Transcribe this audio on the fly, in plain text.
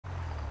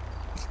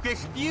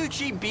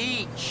Vespucci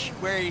Beach,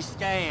 where he's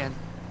staying.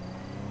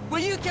 Will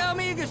you tell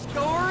me the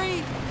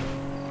story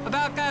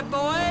about that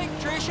boy,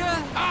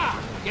 Trisha? Ah,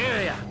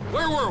 yeah.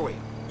 Where were we?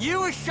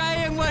 You were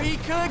saying what he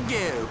could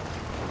do.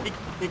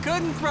 He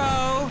couldn't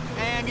throw,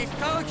 and his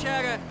coach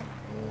had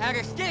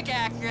a stick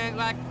accident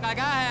like I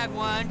had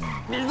once.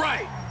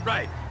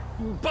 Right.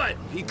 But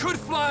he could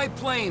fly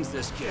planes,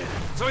 this kid.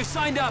 So he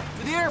signed up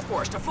for the Air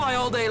Force to fly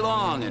all day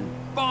long and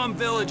bomb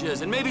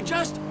villages and maybe,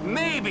 just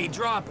maybe,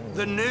 drop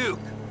the nuke.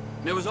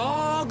 And it was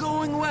all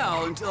going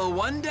well until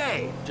one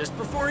day, just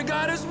before he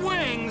got his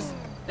wings,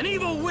 an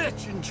evil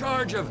witch in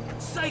charge of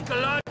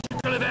psychological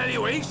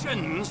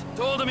evaluations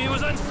told him he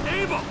was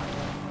unstable.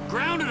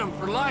 Grounded him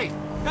for life.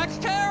 That's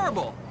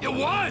terrible. It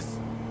was!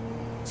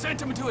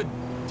 Sent him into a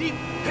deep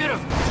pit of...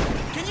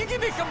 Can you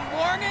give me some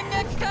warning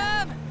next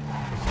time?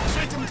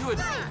 Sent him to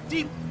a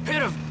deep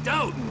pit of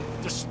doubt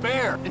and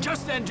despair. And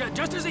just then,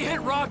 just as he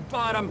hit rock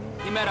bottom,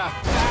 he met a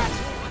fat,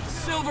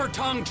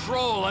 silver-tongued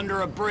troll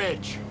under a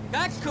bridge.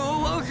 That's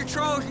cool. What was the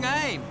troll's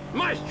name?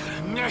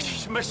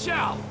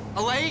 Michelle.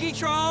 A lady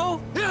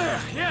troll? Yeah,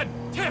 he had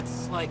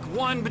tits like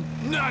one, but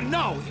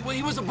no,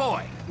 he was a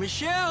boy.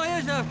 Michelle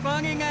is a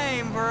funny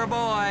name for a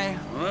boy.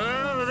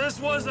 Well,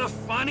 this was a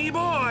funny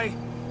boy.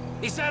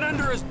 He sat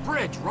under his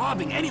bridge,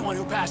 robbing anyone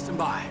who passed him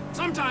by.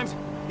 Sometimes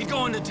he'd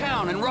go into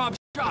town and rob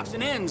shops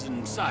and inns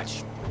and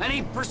such. And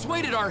he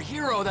persuaded our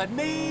hero that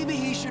maybe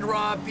he should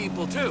rob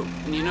people too.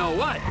 And you know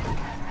what?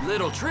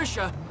 Little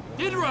Trisha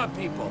did rob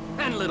people,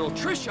 and little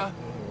Trisha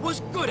was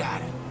good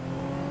at it.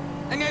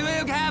 And they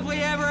lived happily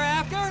ever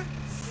after?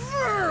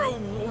 For a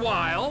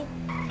while.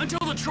 Until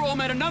the troll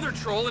met another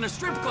troll in a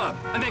strip club,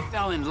 and they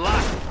fell in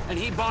love. And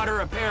he bought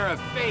her a pair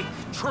of fake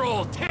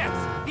troll tits,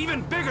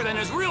 even bigger than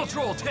his real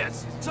troll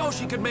tits, so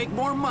she could make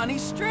more money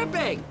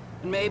stripping.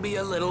 And maybe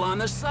a little on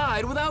the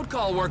side without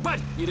call work, but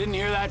you didn't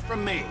hear that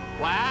from me.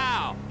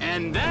 Wow.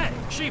 And then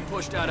she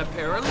pushed out a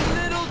pair of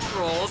little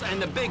trolls,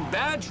 and the big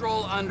bad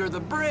troll under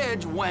the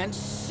bridge went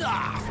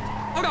soft.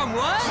 Hold on,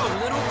 what? So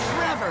little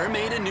Trevor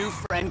made a new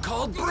friend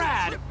called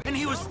Brad, and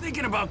he was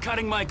thinking about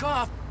cutting Mike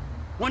off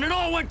when it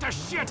all went to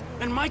shit,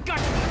 and Mike got...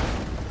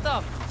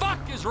 The fuck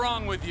is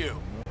wrong with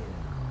you?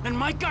 And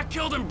Mike got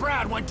killed and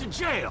Brad went to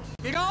jail.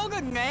 Did all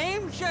the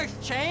names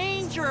just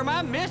change, or am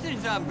I missing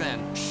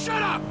something?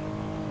 Shut up!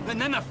 And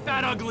then the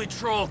fat, ugly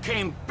troll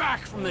came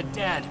back from the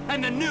dead,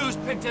 and the news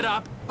picked it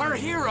up. Our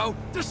hero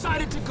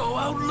decided to go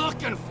out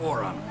looking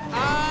for him.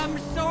 I'm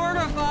sort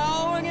of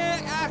following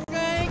it, I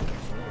think.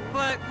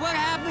 But what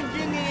happens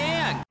in the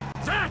end?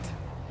 That,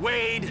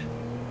 Wade,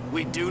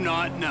 we do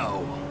not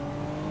know.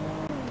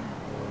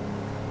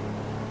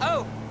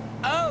 Oh!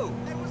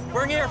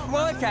 We're near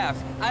Floyd's house.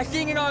 I've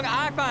seen it on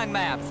iPhone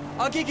maps.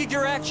 I'll give you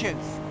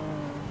directions.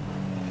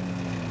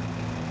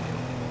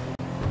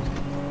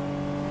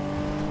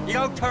 You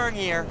don't turn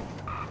here.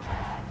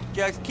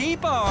 Just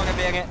keep on a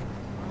minute.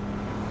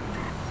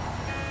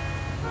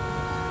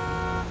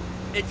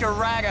 It's a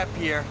right up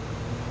here.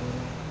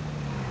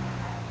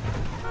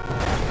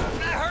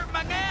 That hurt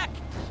my neck!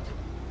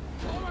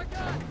 Oh my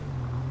God!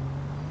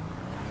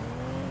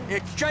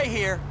 It's straight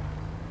here.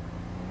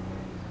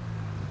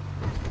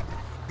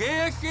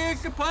 This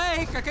is the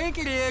place. I think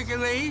it is, at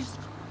least.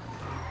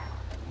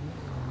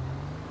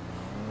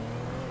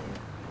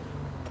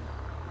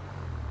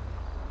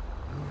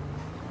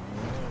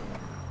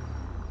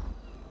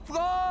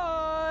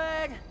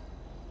 Floyd!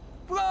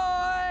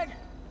 Floyd!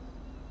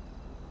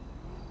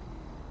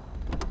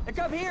 It's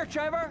up here,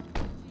 Trevor.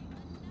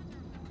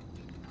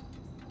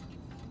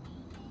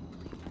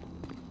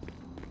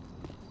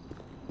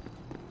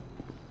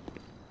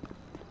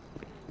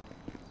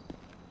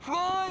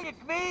 Floyd,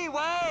 it's me,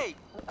 Wade.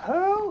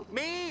 Who?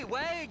 Me,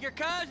 Wade, your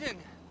cousin.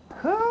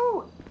 Who?